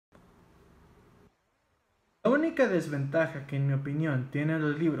única desventaja que en mi opinión tienen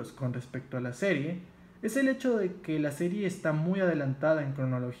los libros con respecto a la serie es el hecho de que la serie está muy adelantada en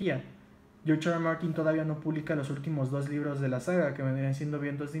cronología. George R. R. Martin todavía no publica los últimos dos libros de la saga, que vendrían siendo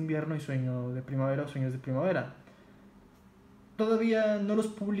Vientos de Invierno y Sueño de Primavera o Sueños de Primavera. Todavía no los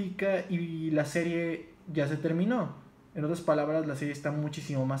publica y la serie ya se terminó. En otras palabras, la serie está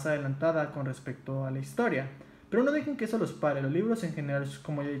muchísimo más adelantada con respecto a la historia. Pero no dejen que eso los pare. Los libros en general,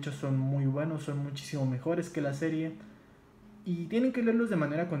 como ya he dicho, son muy buenos, son muchísimo mejores que la serie. Y tienen que leerlos de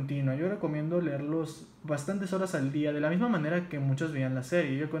manera continua. Yo recomiendo leerlos bastantes horas al día, de la misma manera que muchos veían la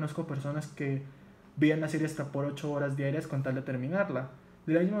serie. Yo conozco personas que veían la serie hasta por 8 horas diarias con tal de terminarla.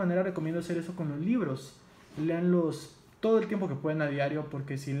 De la misma manera recomiendo hacer eso con los libros. Leanlos todo el tiempo que pueden a diario,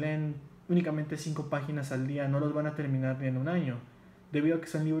 porque si leen únicamente 5 páginas al día no los van a terminar ni en un año. Debido a que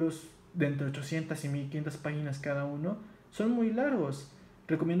son libros de entre 800 y 1500 páginas cada uno, son muy largos.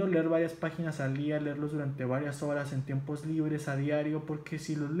 Recomiendo leer varias páginas al día, leerlos durante varias horas en tiempos libres a diario, porque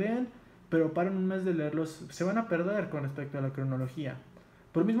si los leen pero paran un mes de leerlos, se van a perder con respecto a la cronología.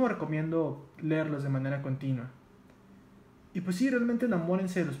 Por lo mismo recomiendo leerlos de manera continua. Y pues sí, realmente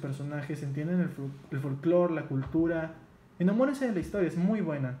enamórense de los personajes, entienden el folclore, la cultura, enamórense de la historia, es muy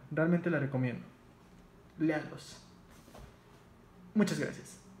buena, realmente la recomiendo. Léanlos. Muchas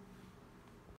gracias.